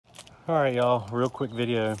Alright y'all, real quick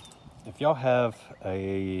video. If y'all have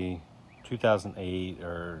a 2008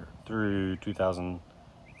 or through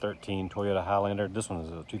 2013 Toyota Highlander, this one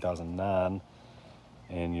is a 2009,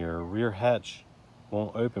 and your rear hatch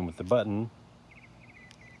won't open with the button.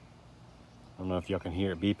 I don't know if y'all can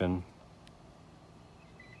hear it beeping.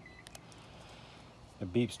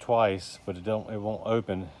 It beeps twice, but it won't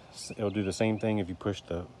open. It'll do the same thing if you push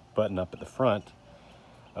the button up at the front.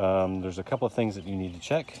 There's a couple of things that you need to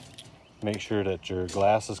check. Make sure that your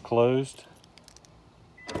glass is closed.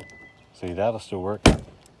 See, that'll still work.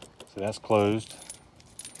 So that's closed.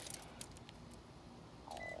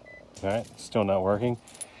 All right, still not working.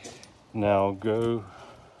 Now go,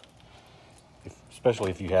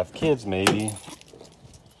 especially if you have kids maybe,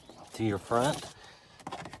 to your front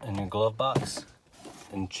and your glove box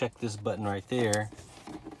and check this button right there.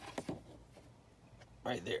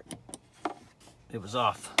 Right there. It was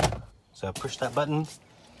off. So push that button.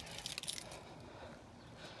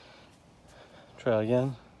 Try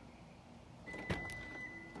again.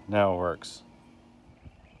 Now it works.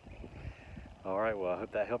 All right, well, I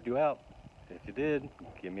hope that helped you out. If you did,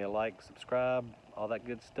 give me a like, subscribe, all that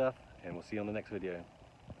good stuff, and we'll see you on the next video.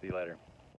 See you later.